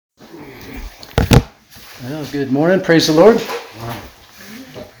Well, good morning. Praise the Lord.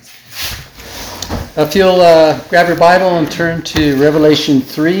 If you'll grab your Bible and turn to Revelation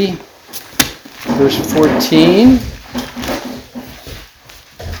 3, verse 14.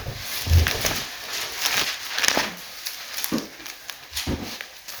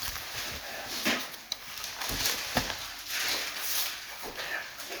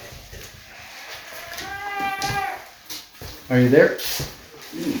 Are you there?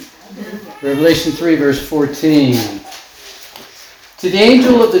 Revelation 3, verse 14. To the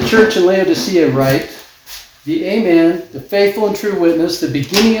angel of the church in Laodicea write, the Amen, the faithful and true witness, the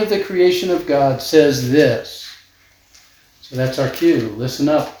beginning of the creation of God, says this. So that's our cue. Listen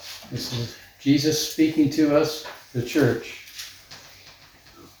up. This is Jesus speaking to us, the church.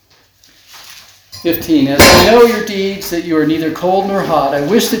 15. As I know your deeds, that you are neither cold nor hot, I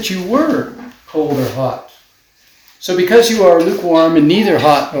wish that you were cold or hot. So because you are lukewarm and neither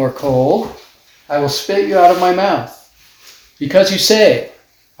hot nor cold, I will spit you out of my mouth. Because you say,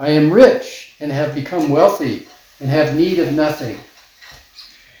 I am rich and have become wealthy and have need of nothing.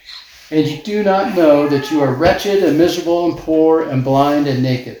 And you do not know that you are wretched and miserable and poor and blind and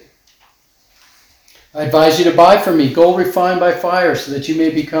naked. I advise you to buy from me gold refined by fire so that you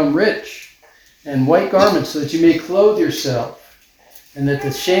may become rich, and white garments so that you may clothe yourself, and that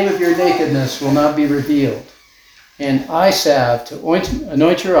the shame of your nakedness will not be revealed. And eye salve to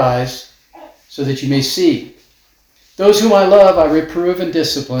anoint your eyes so that you may see. Those whom I love I reprove and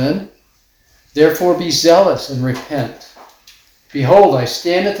discipline. Therefore be zealous and repent. Behold, I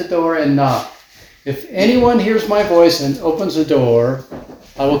stand at the door and knock. If anyone hears my voice and opens the door,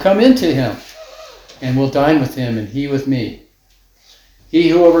 I will come into him and will dine with him and he with me. He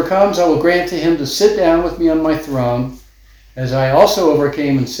who overcomes, I will grant to him to sit down with me on my throne, as I also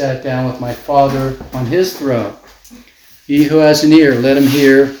overcame and sat down with my Father on his throne. He who has an ear, let him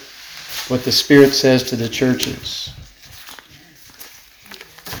hear what the Spirit says to the churches.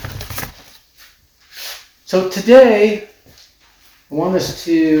 So today, I want us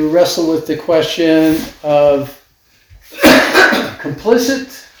to wrestle with the question of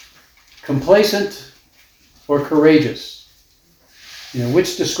complicit, complacent, or courageous.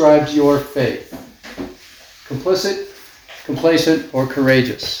 Which describes your faith? Complicit, complacent, or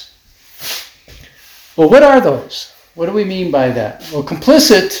courageous? Well, what are those? What do we mean by that? Well,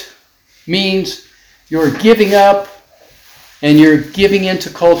 complicit means you're giving up and you're giving into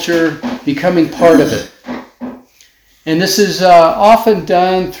culture, becoming part of it. And this is often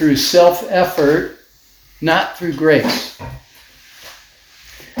done through self-effort, not through grace.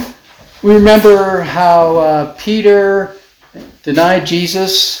 We remember how Peter denied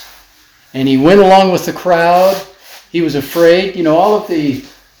Jesus and he went along with the crowd. He was afraid. All of the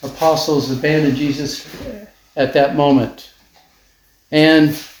apostles abandoned Jesus at that moment.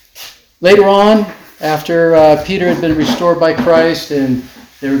 And later on, after Peter had been restored by Christ and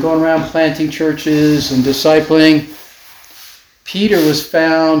they were going around planting churches and discipling, Peter was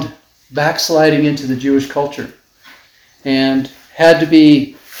found backsliding into the Jewish culture and had to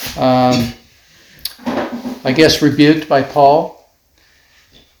be, rebuked by Paul.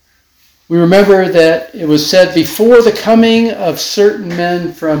 We remember that it was said before the coming of certain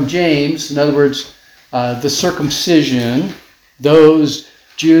men from James, in other words, the circumcision, those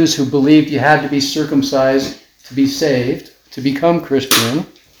Jews who believed you had to be circumcised to be saved, to become Christian.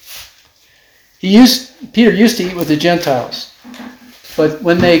 Peter used to eat with the Gentiles. But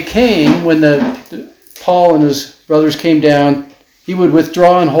when they came, when Paul and his brothers came down, he would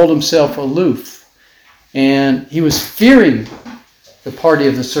withdraw and hold himself aloof. And he was fearing the party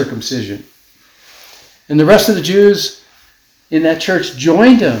of the circumcision. And the rest of the Jews in that church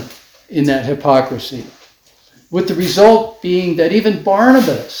joined him in that hypocrisy, with the result being that even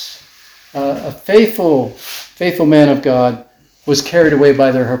Barnabas, a faithful man of God, was carried away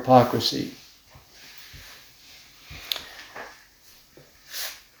by their hypocrisy.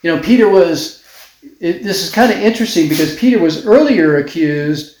 Peter was, this is kind of interesting because Peter was earlier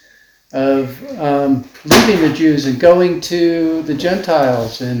accused of leaving the Jews and going to the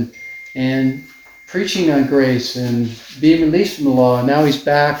Gentiles and preaching on grace and being released from the law. And now he's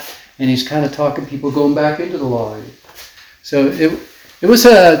back and he's kind of talking people going back into the law. So it was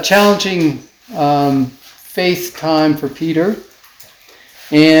a challenging faith time for Peter.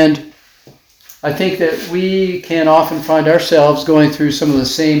 And I think that we can often find ourselves going through some of the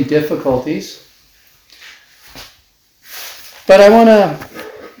same difficulties. But I want to,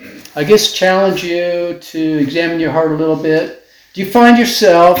 challenge you to examine your heart a little bit. Do you find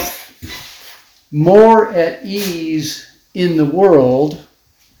yourself more at ease in the world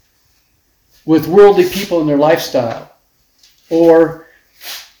with worldly people and their lifestyle? Or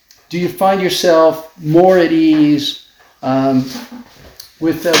do you find yourself more at ease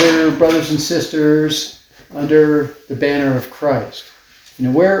with other brothers and sisters under the banner of Christ?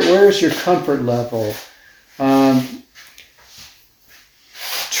 Where's your comfort level?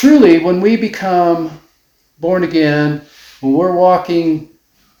 Truly, when we become born again, when we're walking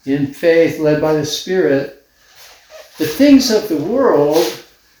in faith led by the Spirit, the things of the world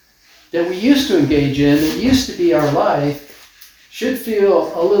that we used to engage in, that used to be our life, should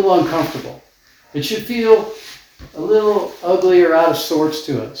feel a little uncomfortable. It should feel a little ugly or out of sorts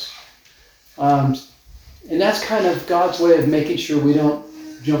to us. And that's kind of God's way of making sure we don't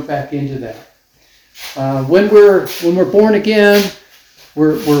jump back into that. When we're born again,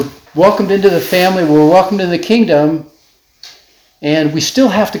 we're welcomed into the family, we're welcomed into the kingdom, and we still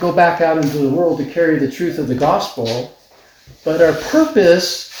have to go back out into the world to carry the truth of the gospel. But our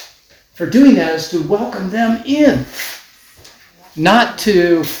purpose for doing that is to welcome them in, not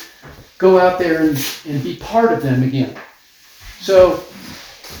to go out there and be part of them again. So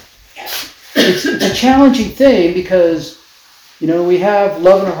it's a challenging thing because, we have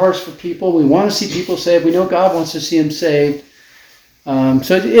love in our hearts for people. We want to see people saved. We know God wants to see them saved.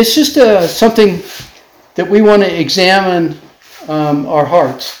 So it's just something that we want to examine our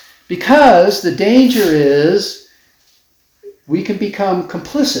hearts, because the danger is we can become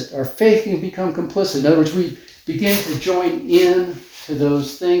complicit. Our faith can become complicit. In other words, we begin to join in to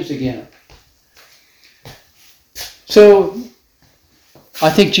those things again. So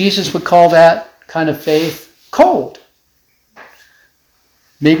I think Jesus would call that kind of faith cold.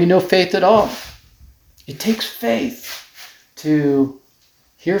 Maybe no faith at all. It takes faith to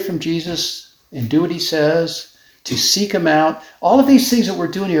hear from Jesus and do what he says, to seek him out. All of these things that we're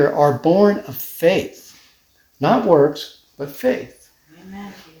doing here are born of faith. Not works, but faith.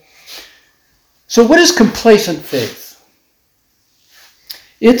 Amen. So what is complacent faith?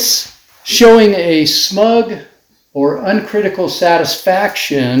 It's showing a smug or uncritical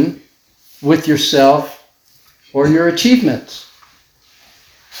satisfaction with yourself or your achievements.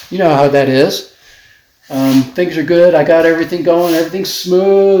 You know how that is. Things are good. I got everything going. Everything's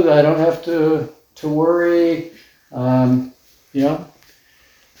smooth. I don't have to worry.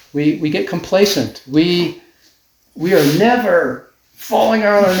 We get complacent. We are never falling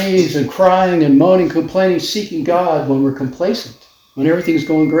on our knees and crying and moaning, complaining, seeking God when we're complacent, when everything's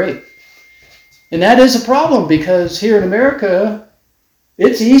going great. And that is a problem, because here in America,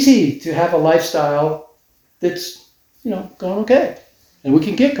 it's easy to have a lifestyle that's, going okay. And we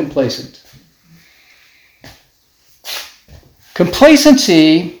can get complacent.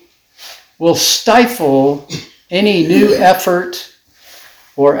 Complacency will stifle any new effort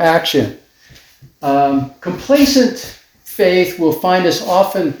or action. Complacent faith will find us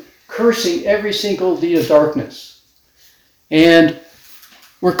often cursing every single deed of darkness. And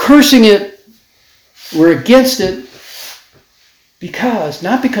we're cursing it, we're against it,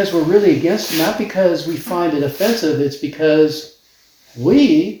 not because we're really against it, not because we find it offensive, it's because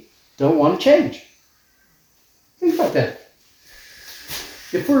we don't want to change. Think about that.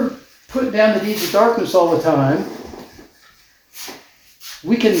 If we're putting down the deeds of darkness all the time,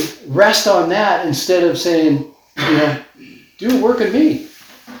 we can rest on that instead of saying, do a work in me.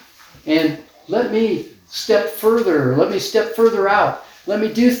 And let me step further. Let me step further out. Let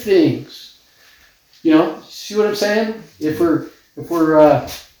me do things. See what I'm saying? If we're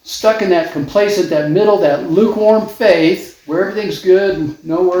stuck in that complacent, that middle, that lukewarm faith, where everything's good and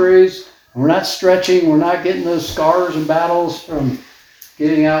no worries, and we're not stretching, we're not getting those scars and battles from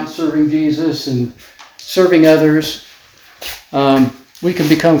getting out and serving Jesus and serving others, we can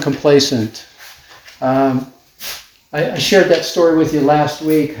become complacent. I shared that story with you last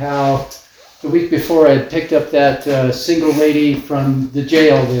week, how the week before I picked up that single lady from the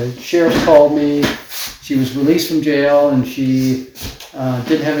jail. The sheriff called me. She was released from jail and she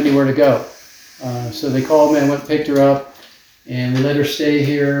didn't have anywhere to go. So they called me, I went and picked her up and let her stay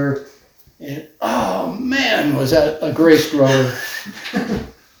here. And oh man, was that a grace grower.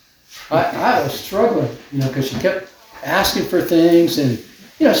 I was struggling, because she kept asking for things, and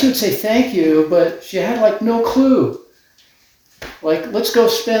she would say thank you, but she had no clue. Let's go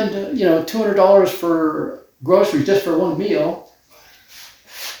spend $200 for groceries just for one meal,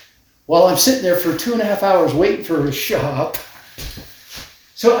 while I'm sitting there for 2.5 hours waiting for her to shop.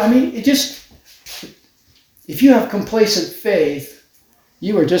 So if you have complacent faith,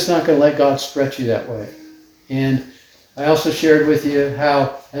 you are just not going to let God stretch you that way. And I also shared with you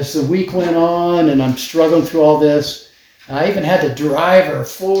how as the week went on and I'm struggling through all this, I even had to drive her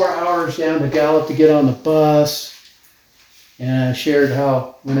 4 hours down to Gallup to get on the bus. And I shared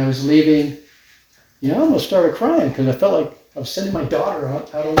how when I was leaving, I almost started crying because I felt like I was sending my daughter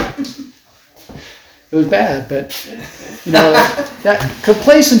out on it was bad, but that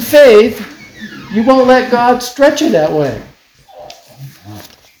complacent faith, you won't let God stretch you that way.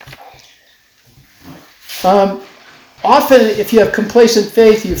 Often, if you have complacent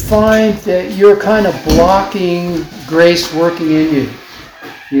faith, you find that you're kind of blocking grace working in you.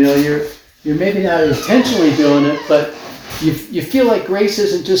 You're maybe not intentionally doing it, but you feel like grace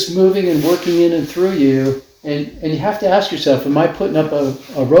isn't just moving and working in and through you, and you have to ask yourself, am I putting up a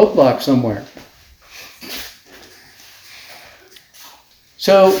roadblock somewhere?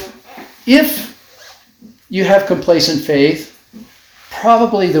 So, if you have complacent faith,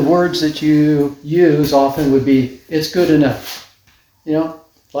 probably the words that you use often would be, it's good enough.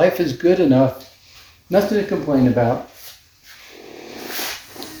 Life is good enough. Nothing to complain about.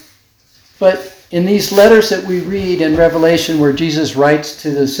 But in these letters that we read in Revelation where Jesus writes to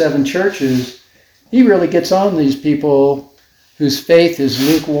the 7 churches, he really gets on these people whose faith is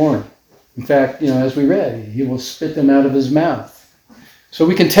lukewarm. In fact, as we read, he will spit them out of his mouth. So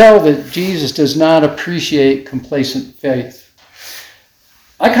we can tell that Jesus does not appreciate complacent faith.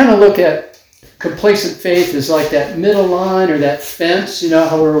 I kind of look at complacent faith as like that middle line or that fence,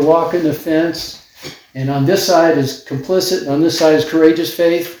 how we're walking the fence, and on this side is complicit and on this side is courageous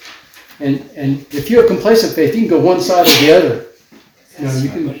faith. And if you have complacent faith, you can go one side or the other. You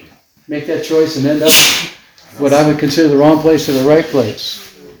can make that choice and end up what I would consider the wrong place or the right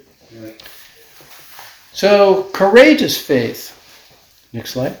place. So, courageous faith.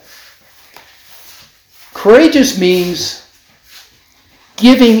 Next slide. Courageous means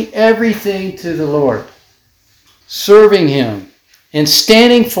giving everything to the Lord, serving Him, and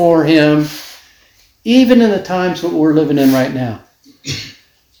standing for Him, even in the times that we're living in right now.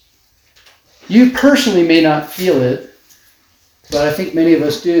 You personally may not feel it, but I think many of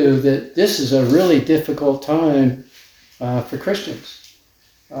us do, that this is a really difficult time for Christians.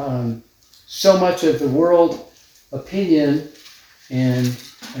 So much of the world opinion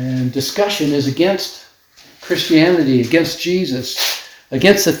and discussion is against Christianity, against Jesus,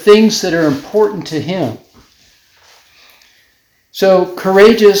 against the things that are important to Him. So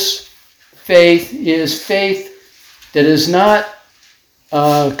courageous faith is faith that is not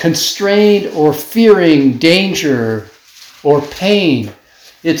constrained or fearing danger or pain.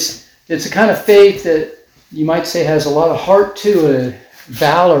 It's a kind of faith that you might say has a lot of heart to it,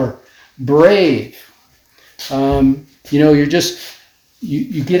 valor, brave. You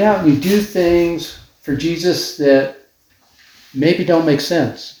get out and you do things for Jesus that maybe don't make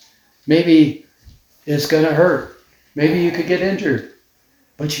sense. Maybe it's going to hurt. Maybe you could get injured.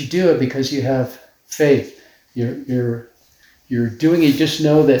 But you do it because you have faith. You're doing it. Just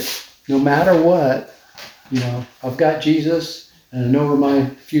know that no matter what, I've got Jesus and I know where my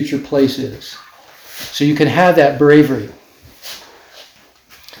future place is. So you can have that bravery.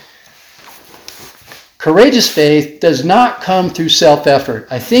 Courageous faith does not come through self-effort.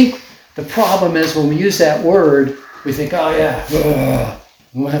 I think the problem is when we use that word, we think, oh yeah,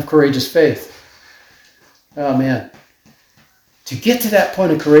 we'll have courageous faith. Oh man. To get to that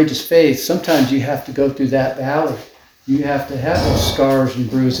point of courageous faith, sometimes you have to go through that valley. You have to have those scars and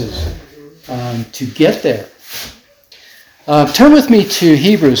bruises to get there. Turn with me to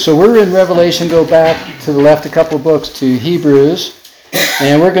Hebrews. So we're in Revelation. Go back to the left a couple of books to Hebrews.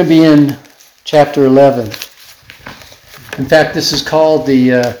 And we're going to be in chapter 11. In fact, this is called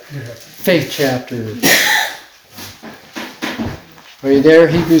the faith chapter. Are you there?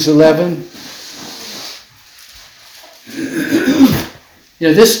 Hebrews 11.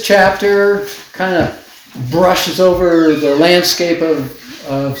 This chapter kind of brushes over the landscape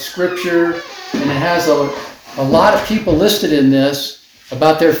of Scripture, and it has a lot of people listed in this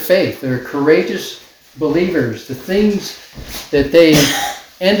about their faith. They're courageous believers, the things that they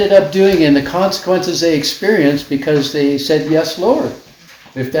ended up doing and the consequences they experienced because they said, yes, Lord.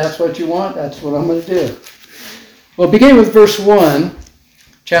 If that's what you want, that's what I'm going to do. Well, beginning with verse 1,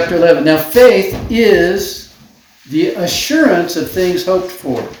 chapter 11. Now, faith is the assurance of things hoped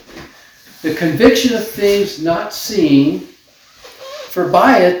for, the conviction of things not seen, for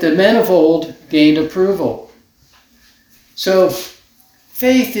by it the men of old gained approval. So,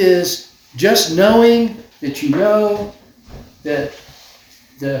 faith is just knowing that you know that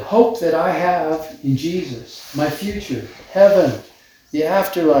the hope that I have in Jesus, my future, heaven, the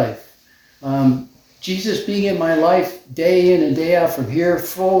afterlife, Jesus being in my life day in and day out from here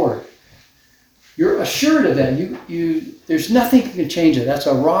forward. You're assured of that. There's nothing that can change it. That's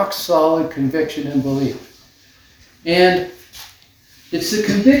a rock solid conviction and belief. And it's the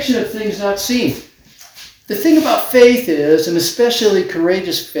conviction of things not seen. The thing about faith is, and especially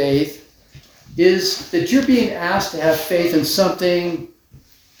courageous faith, is that you're being asked to have faith in something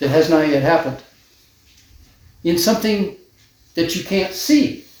that has not yet happened. In something that you can't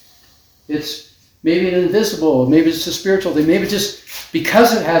see. It's maybe an invisible, maybe it's a spiritual thing, maybe just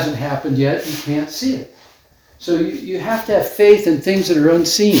because it hasn't happened yet, you can't see it. So you have to have faith in things that are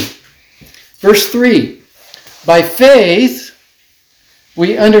unseen. Verse 3, by faith,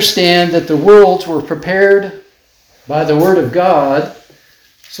 we understand that the worlds were prepared by the word of God,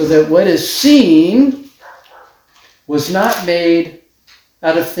 so that what is seen was not made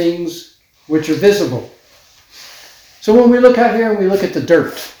out of things which are visible. So when we look out here and we look at the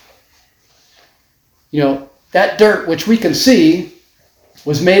dirt, that dirt which we can see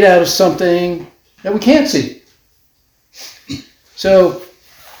was made out of something that we can't see. So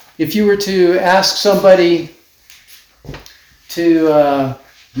if you were to ask somebody to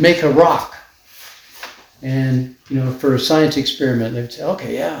make a rock, and for a science experiment, they would say,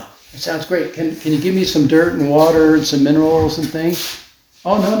 okay, yeah, that sounds great. Can you give me some dirt and water and some minerals and things?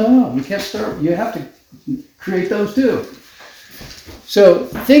 Oh, no, you can't start. You have to create those too. So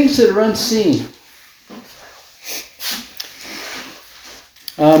things that are unseen.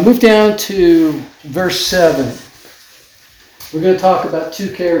 Move down to verse 7. We're going to talk about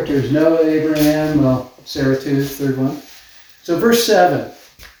two characters, Noah, Abraham, Sarah too, third one. So verse 7,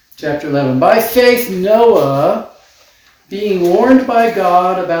 chapter 11. By faith Noah, being warned by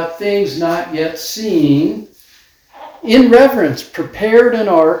God about things not yet seen, in reverence prepared an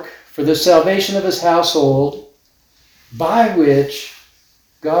ark for the salvation of his household, by which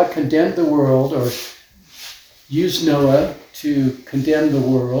God condemned the world, or used Noah to condemn the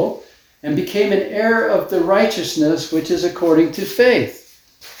world, and became an heir of the righteousness which is according to faith.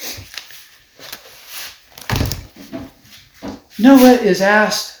 Noah is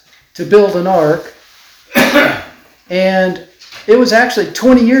asked to build an ark, and it was actually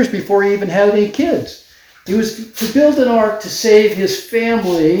 20 years before he even had any kids. He was to build an ark to save his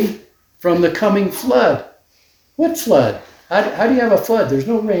family from the coming flood. What flood? How do you have a flood? There's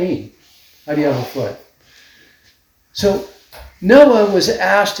no rain. How do you have a flood? So Noah was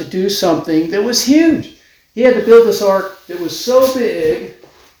asked to do something that was huge. He had to build this ark that was so big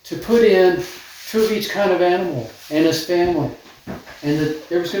to put in 2 of each kind of animal and his family. And that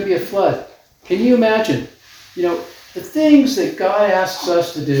there was going to be a flood. Can you imagine? The things that God asks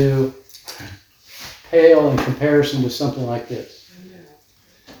us to do pale in comparison to something like this.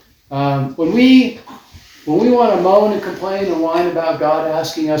 When we want to moan and complain and whine about God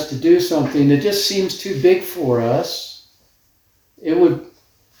asking us to do something that just seems too big for us, it would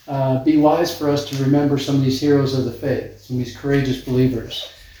be wise for us to remember some of these heroes of the faith, some of these courageous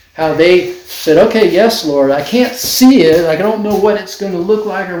believers. How they said, okay, yes, Lord, I can't see it. I don't know what it's going to look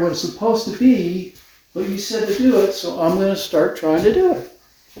like or what it's supposed to be, but you said to do it, so I'm going to start trying to do it.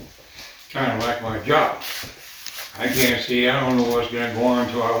 Kind of like my job. I can't see. I don't know what's going to go on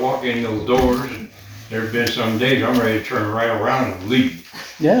until I walk in those doors. And there have been some days I'm ready to turn right around and leave.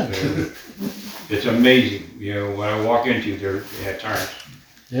 Yeah. So, it's amazing, what I walk into there at times.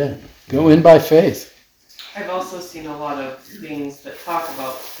 Yeah. Go in by faith. I've also seen a lot of things that talk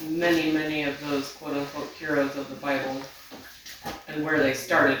about many of those quote-unquote heroes of the Bible and where they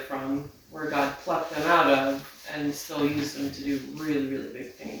started from, where God plucked them out of and still used them to do really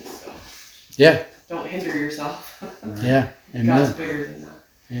big things. So yeah. Don't hinder yourself. Yeah. Amen. God's bigger than that.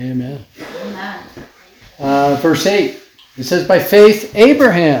 Amen. Verse 8, it says, by faith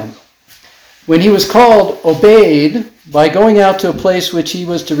Abraham, when he was called, obeyed by going out to a place which he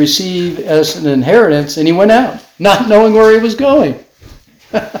was to receive as an inheritance, and he went out, not knowing where he was going.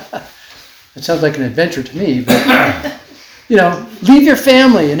 That sounds like an adventure to me, but, leave your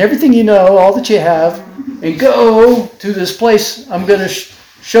family and everything you know, all that you have, and go to this place I'm going to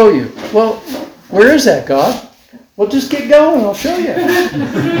show you. Well, where is that, God? Well, just get going, I'll show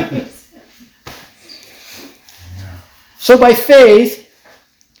you. So by faith,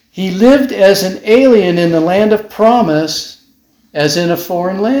 he lived as an alien in the land of promise, as in a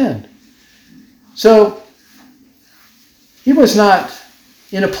foreign land. So he was not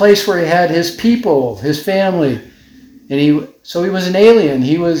in a place where he had his people, his family, and so he was an alien.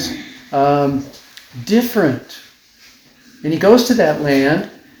 He was different. And he goes to that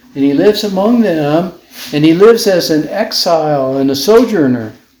land, and he lives among them, and he lives as an exile and a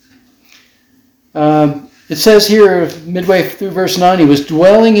sojourner. It says here, midway through verse 9, he was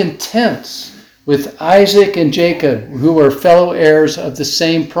dwelling in tents with Isaac and Jacob, who were fellow heirs of the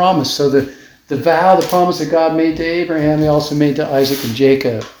same promise. So the vow, the promise that God made to Abraham, he also made to Isaac and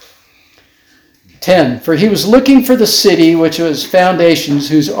Jacob. 10, for he was looking for the city which was foundations,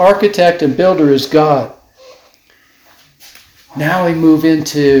 whose architect and builder is God. Now we move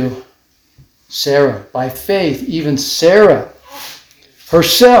into Sarah. By faith, even Sarah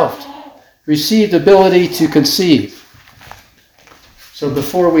herself received the ability to conceive. So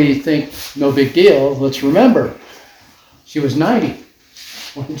before we think no big deal, let's remember, she was 90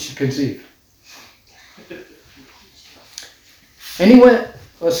 when she conceived. Anyone,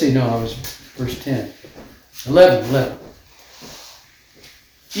 let's see, no, I was verse 10. 11.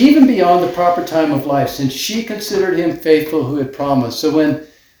 Even beyond the proper time of life, since she considered him faithful who had promised. So when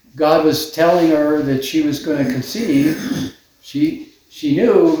God was telling her that she was going to conceive, she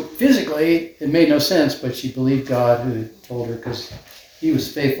knew physically it made no sense, but she believed God who had told her because he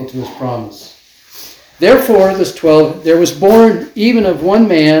was faithful to his promise. Therefore, verse 12, there was born even of one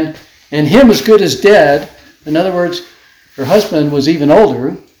man, and him as good as dead. In other words, her husband was even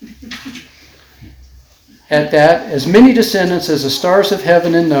older. At that, as many descendants as the stars of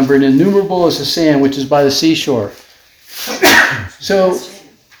heaven in number, and innumerable as the sand which is by the seashore. So,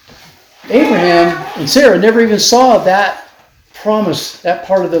 Abraham and Sarah never even saw that promise, that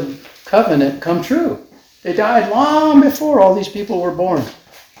part of the covenant come true. They died long before all these people were born.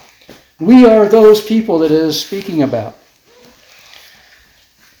 We are those people that it is speaking about.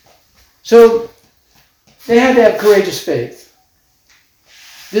 So, they had to have courageous faith.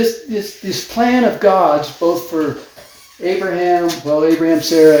 This plan of God's, both for Abraham,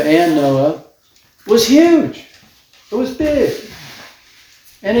 Sarah, and Noah, was huge. It was big.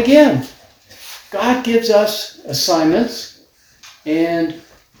 And again, God gives us assignments, and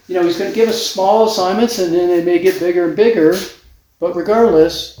He's going to give us small assignments, and then they may get bigger and bigger. But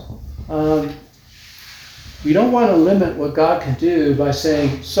regardless, we don't want to limit what God can do by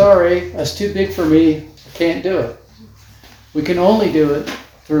saying, "Sorry, that's too big for me. I can't do it." We can only do it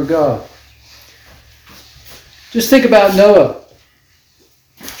through God. Just think about Noah.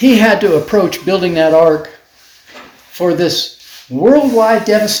 He had to approach building that ark for this worldwide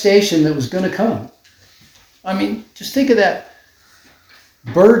devastation that was going to come. I mean, just think of that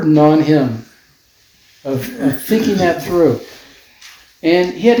burden on him of thinking that through.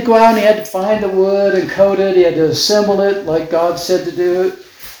 And he had to go out and he had to find the wood and coat it. He had to assemble it like God said to do it.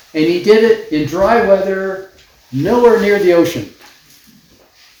 And he did it in dry weather, nowhere near the ocean.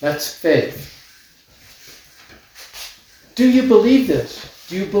 That's faith. Do you believe this?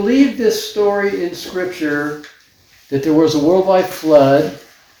 Do you believe this story in Scripture that there was a worldwide flood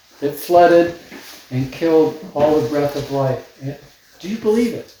that flooded and killed all the breath of life? Do you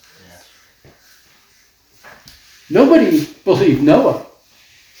believe it? Yes. Nobody believed Noah.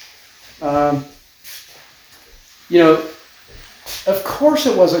 Of course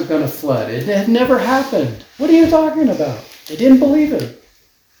it wasn't going to flood. It had never happened. What are you talking about? They didn't believe it.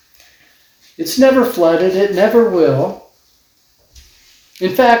 It's never flooded. It never will.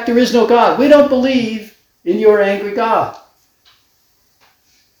 In fact, there is no God. We don't believe in your angry God.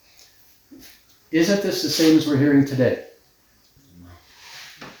 Isn't this the same as we're hearing today?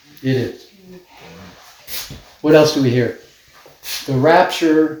 It is. What else do we hear? The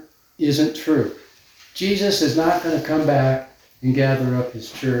rapture isn't true. Jesus is not going to come back and gather up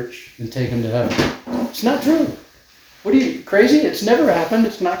his church and take them to heaven. It's not true. What are you, crazy? It's never happened.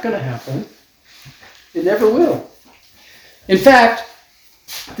 It's not going to happen. It never will. In fact,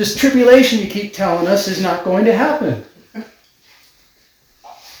 this tribulation you keep telling us is not going to happen.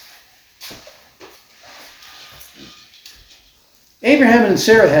 Abraham and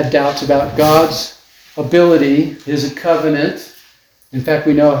Sarah had doubts about God's ability, his covenant. In fact,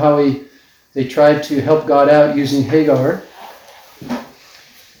 we know how they tried to help God out using Hagar.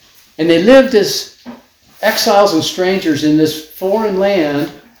 And they lived as exiles and strangers in this foreign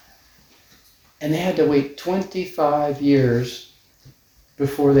land, and they had to wait 25 years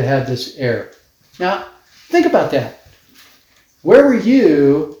before they had this heir. Now, think about that. Where were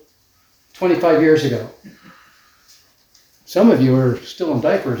you 25 years ago? Some of you are still in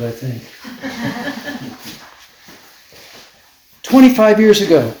diapers, I think. 25 years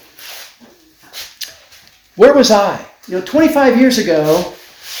ago. Where was I? 25 years ago,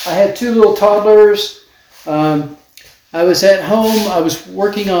 I had two little toddlers. I was at home. I was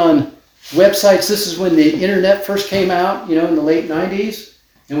working on websites. This is when the internet first came out, in the late 90s.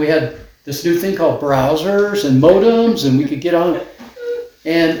 And we had this new thing called browsers and modems, and we could get on.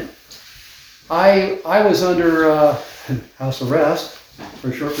 And I was under house arrest for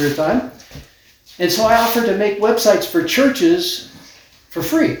a short period of time. And so I offered to make websites for churches for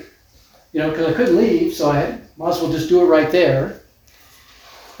free. Because I couldn't leave, so I might as well just do it right there.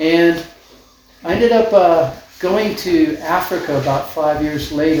 And I ended up going to Africa about 5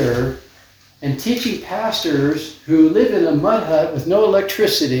 years later and teaching pastors who lived in a mud hut with no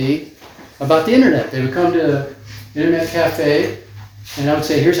electricity about the internet. They would come to an internet cafe And I would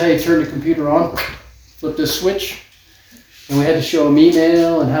say, here's how you turn the computer on. Flip this switch. And we had to show them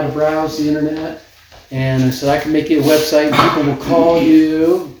email and how to browse the internet. And I said, I can make you a website and people will call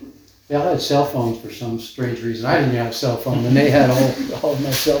you. They all had cell phones for some strange reason. I didn't have a cell phone, and they had all of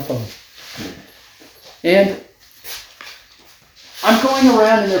my cell phones. And I'm going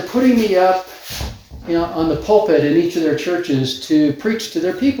around and they're putting me up, on the pulpit in each of their churches to preach to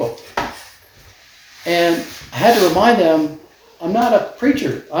their people. And I had to remind them, I'm not a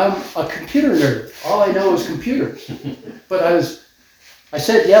preacher. I'm a computer nerd. All I know is computers. But I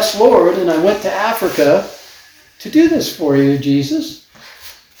said, yes, Lord, and I went to Africa to do this for you, Jesus.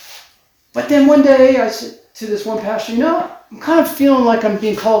 But then one day I said to this one pastor, I'm kind of feeling like I'm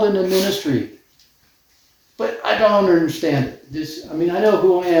being called into ministry. But I don't understand it. I know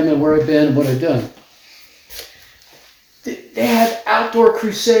who I am and where I've been and what I've done. They had outdoor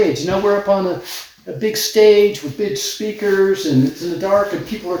crusades. We're up on a big stage with big speakers, and it's in the dark, and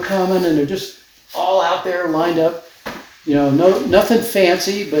people are coming, and they're just all out there lined up. Nothing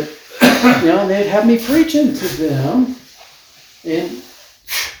fancy, but they'd have me preaching to them, and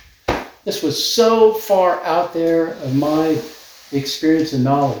this was so far out there of my experience and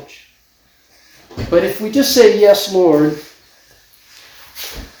knowledge. But if we just say, yes, Lord,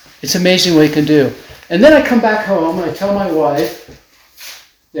 it's amazing what He can do. And then I come back home and I tell my wife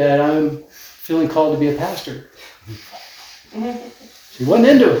that I'm feeling called to be a pastor. She wasn't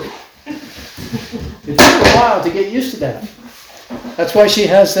into it. It took a while to get used to that. That's why she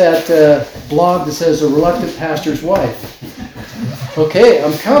has that blog that says, A Reluctant Pastor's Wife. Okay,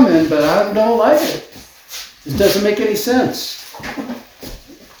 I'm coming, but I don't like it. It doesn't make any sense.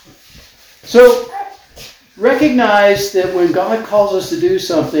 So, recognize that when God calls us to do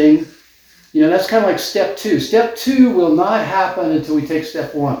something, that's kind of like step 2. Step 2 will not happen until we take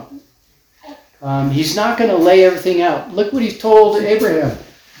step 1. He's not going to lay everything out. Look what He told Abraham.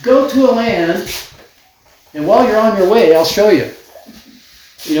 Go to a land, and while you're on your way, I'll show you.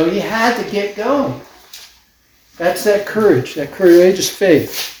 He had to get going. That's that courage, that courageous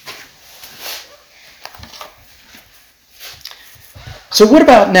faith. So what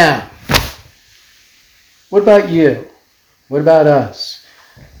about now? What about you? What about us?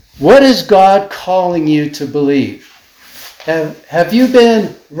 What is God calling you to believe? Have you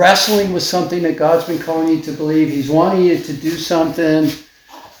been wrestling with something that God's been calling you to believe? He's wanting you to do something,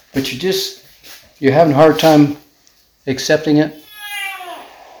 but you're having a hard time accepting it?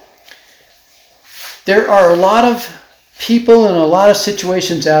 There are a lot of people and a lot of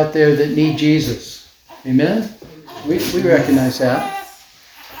situations out there that need Jesus. Amen? We recognize that.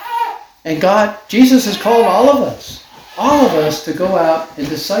 And Jesus has called all of us to go out and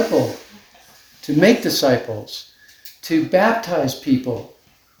disciple, to make disciples, to baptize people.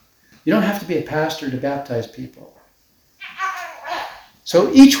 You don't have to be a pastor to baptize people.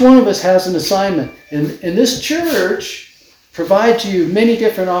 So each one of us has an assignment. And this church provides you many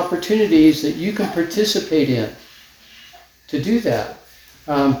different opportunities that you can participate in to do that.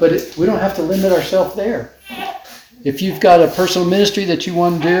 But we don't have to limit ourselves there. If you've got a personal ministry that you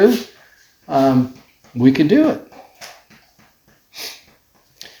want to do, we can do it.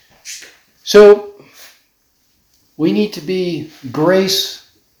 So we need to be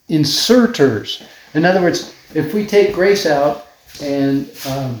grace inserters. In other words, if we take grace out and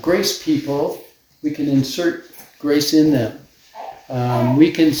grace people, we can insert grace in them.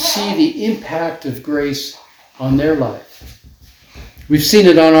 We can see the impact of grace on their life. We've seen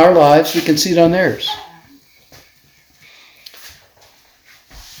it on our lives, we can see it on theirs.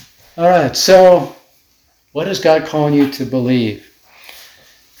 All right, so what is God calling you to believe?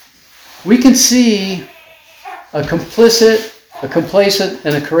 We can see a complicit, a complacent,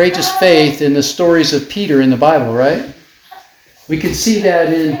 and a courageous faith in the stories of Peter in the Bible, right? We can see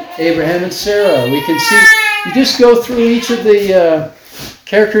that in Abraham and Sarah. We can see, you just go through each of the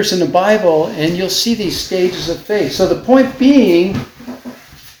characters in the Bible and you'll see these stages of faith. So the point being,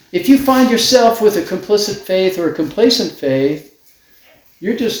 if you find yourself with a complicit faith or a complacent faith,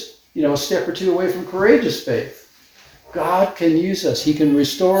 you're just, a step or two away from courageous faith. God can use us. He can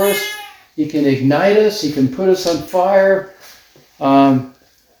restore us. He can ignite us. He can put us on fire.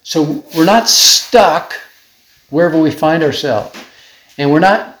 So we're not stuck wherever we find ourselves. And we're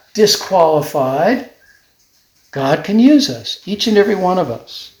not disqualified. God can use us, each and every one of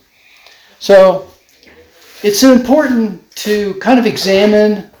us. So it's important to kind of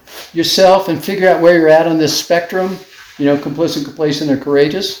examine yourself and figure out where you're at on this spectrum, complicit, complacent, or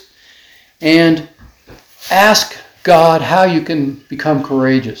courageous. And ask God how you can become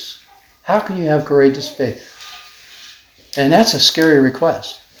courageous. How can you have courageous faith? And that's a scary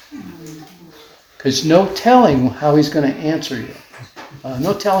request. Because no telling how He's going to answer you.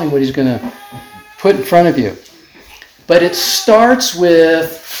 No telling what he's going to put in front of you. But it starts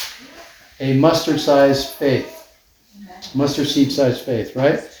with a mustard-sized faith. Mustard seed-sized faith,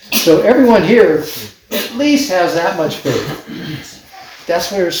 right? So everyone here at least has that much faith.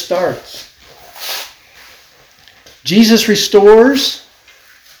 That's where it starts. Jesus restores.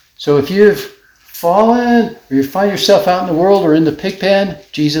 So if you've fallen or you find yourself out in the world or in the pig pen,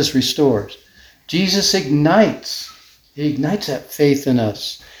 Jesus restores. Jesus ignites. He ignites that faith in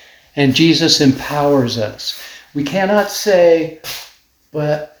us. And Jesus empowers us. We cannot say,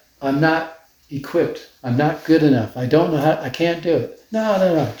 but I'm not equipped. I'm not good enough. I don't know how. I can't do it.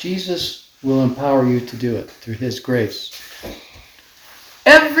 No. Jesus will empower you to do it through his grace.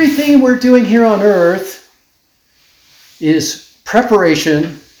 Everything we're doing here on earth is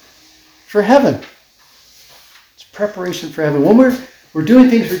preparation for heaven. It's preparation for heaven. When we're doing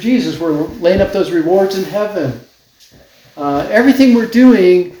things for Jesus, we're laying up those rewards in heaven. Everything we're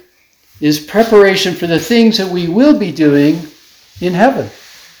doing is preparation for the things that we will be doing in heaven.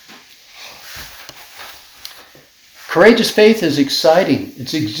 Courageous faith is exciting.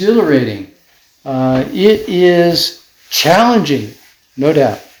 It's exhilarating. It is challenging, no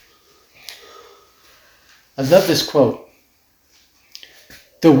doubt. I love this quote.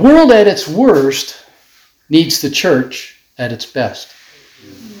 The world at its worst needs the church at its best.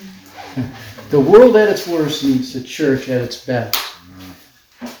 The world at its worst needs the church at its best.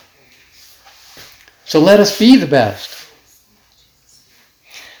 So let us be the best.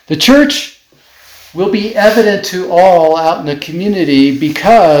 The church will be evident to all out in the community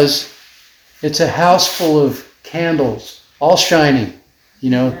because it's a house full of candles, all shining,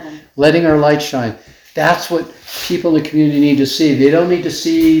 letting our light shine. That's what people in the community need to see. They don't need to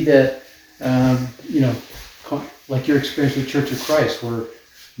see that, like your experience with Church of Christ. We're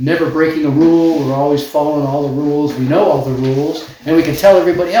never breaking a rule. We're always following all the rules. We know all the rules. And we can tell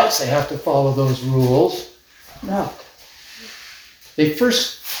everybody else they have to follow those rules. No. They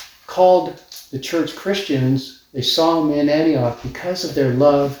first called the church Christians. They saw them in Antioch because of their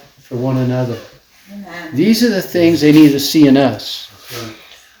love for one another. Amen. These are the things they need to see in us.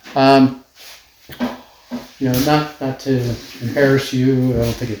 Not to embarrass you, I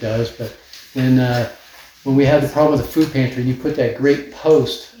don't think it does, but when we had the problem with the food pantry, and you put that great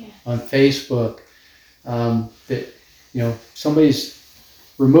post on Facebook that somebody's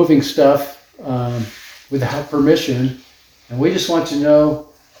removing stuff without permission, and we just want you to know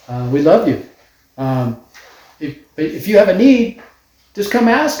we love you. If you have a need, just come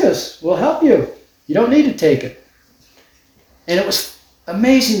ask us. We'll help you. You don't need to take it. And it was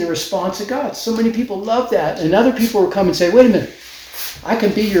amazing the response it got. So many people loved that. And other people would come and say, wait a minute, I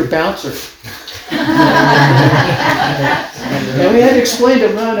can be your bouncer. And we had to explain to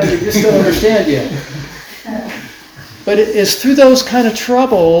them, no, you just don't understand yet. But it's through those kind of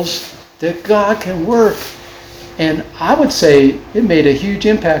troubles that God can work. And I would say it made a huge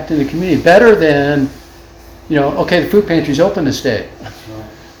impact in the community. Better than, okay, the food pantry's open this day.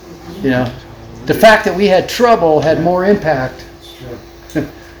 The fact that we had trouble had more impact.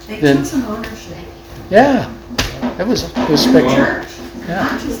 They took some ownership. Yeah, it was spectacular. Yeah.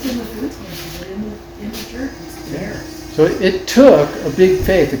 Not just in the food pantry, but in the church. It's there. So it took a big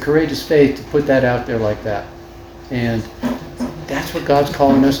faith, a courageous faith, to put that out there like that. And that's what God's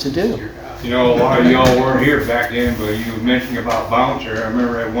calling us to do. A lot of y'all weren't here back then, but you were mentioning about bouncer. I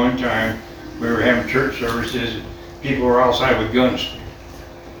remember at one time we were having church services. People were outside with guns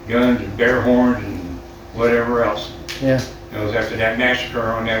and bear horns and whatever else. Yeah. It was after that massacre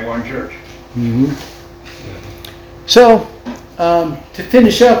on that one church. Mm-hmm. So, to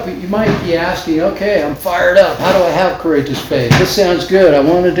finish up, you might be asking, okay, I'm fired up. How do I have courageous faith? This sounds good. I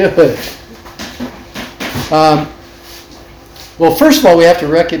want to do it. Well, first of all, we have to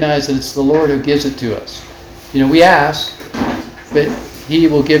recognize that it's the Lord who gives it to us. We ask, but He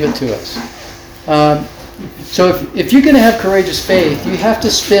will give it to us. So if you're going to have courageous faith, you have to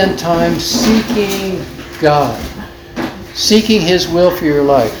spend time seeking God, seeking His will for your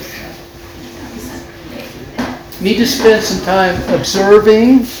life. You need to spend some time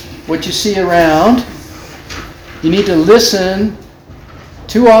observing what you see around. You need to listen.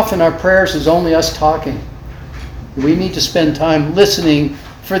 Too often our prayers is only us talking. We need to spend time listening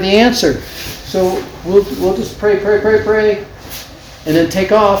for the answer. So we'll just pray, and then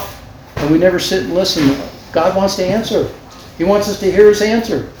take off, and we never sit and listen. God wants to answer. He wants us to hear His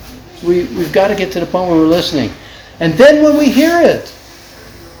answer. So we've got to get to the point where we're listening. And then when we hear it,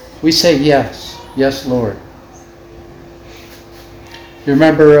 we say, yes, Lord. You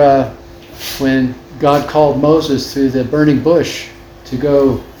remember when God called Moses through the burning bush to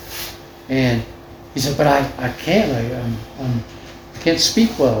go, and he said, but I can't. can't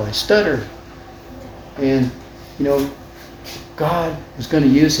speak well, I stutter. And, you know, God was going to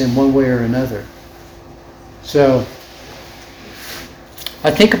use him one way or another. So,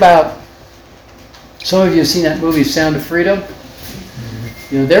 I think about, some of you have seen that movie, Sound of Freedom.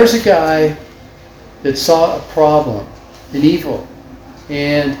 You know, there's a guy that saw a problem, an evil,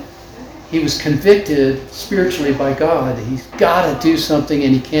 and he was convicted spiritually by God. He's got to do something,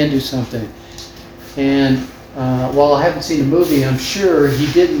 and he can do something. And while I haven't seen the movie, I'm sure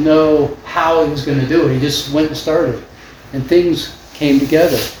he didn't know how he was going to do it. He just went and started. And things came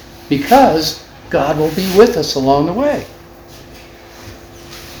together because God will be with us along the way.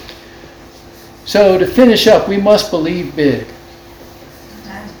 So to finish up, we must believe big.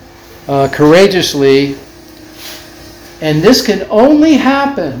 Courageously. And this can only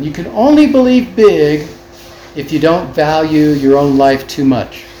happen, you can only believe big if you don't value your own life too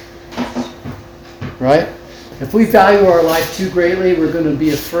much. Right? If we value our life too greatly, we're going to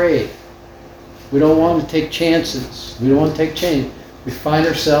be afraid. We don't want to take chances. We don't want to take change. We find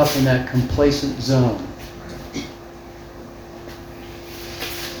ourselves in that complacent zone.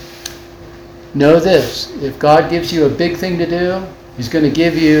 Know this, if God gives you a big thing to do, he's going to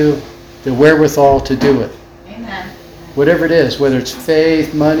give you the wherewithal to do it. Amen. Whatever it is, whether it's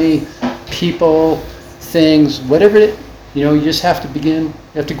faith, money, people, things, whatever it is, you know, you just have to begin, you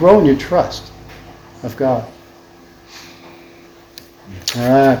have to grow in your trust of God. All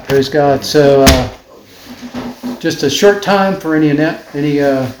right, praise God. So, just a short time for any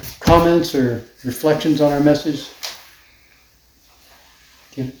comments or reflections on our message.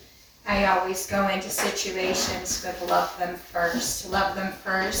 Kim? I always go into situations with love them first,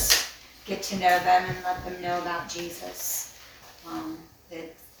 get to know them and let them know about Jesus.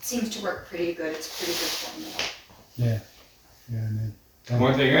 It seems to work pretty good. It's a pretty good formula. Yeah. Yeah, man.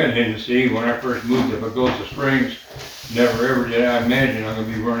 One thing I didn't see when I first moved to Pagosa Springs, never ever did I imagine I'm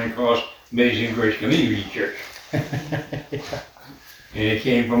going to be running across Amazing Grace Community Church. Yeah. And it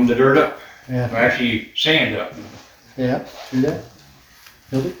came from the dirt up. Yeah. Actually, sand up. Yeah. Do that.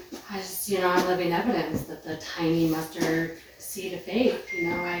 Hildy? I just, I'm living evidence that the tiny mustard seed of faith,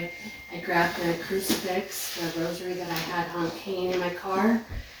 I grabbed the crucifix, the rosary that I had hanging in my car,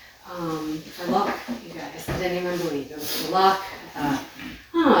 for luck, you guys. I didn't even believe it was for luck. I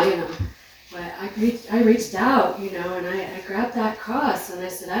thought, but I reached out, and I grabbed that cross and I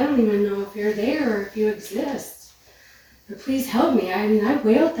said, I don't even know if you're there or if you exist, but please help me. I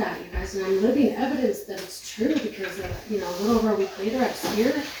wailed that, you guys, and I'm living evidence that it's true because, a little over a week later I was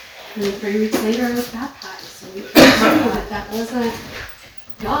here, and then 3 weeks later I was baptized, and you can see that wasn't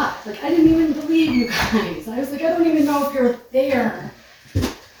God. Like, I didn't even believe you guys. I was like, I don't even know if you're there. I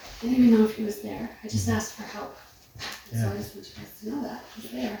didn't even know if he was there. I just asked for help. So I just want you guys to know that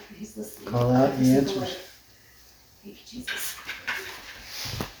he's there and he's listening. Call out the answers. Thank you, Jesus.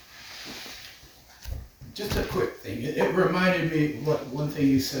 Just a quick thing. It reminded me, one thing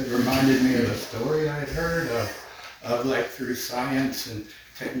you said reminded me of a story I had heard of like through science and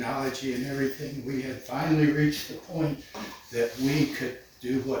technology and everything, we had finally reached the point that we could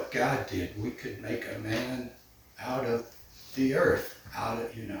do what God did. We could make a man out of the earth,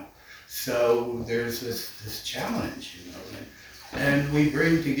 So there's this challenge, and we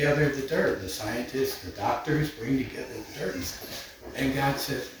bring together the dirt. The scientists, the doctors bring together the dirt. And God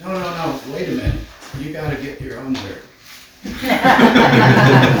says, no, wait a minute. You got to get your own dirt.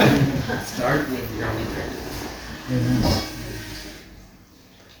 Start with your own dirt. Amen.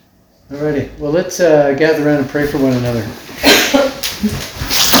 Alrighty. Well, let's gather around and pray for one another.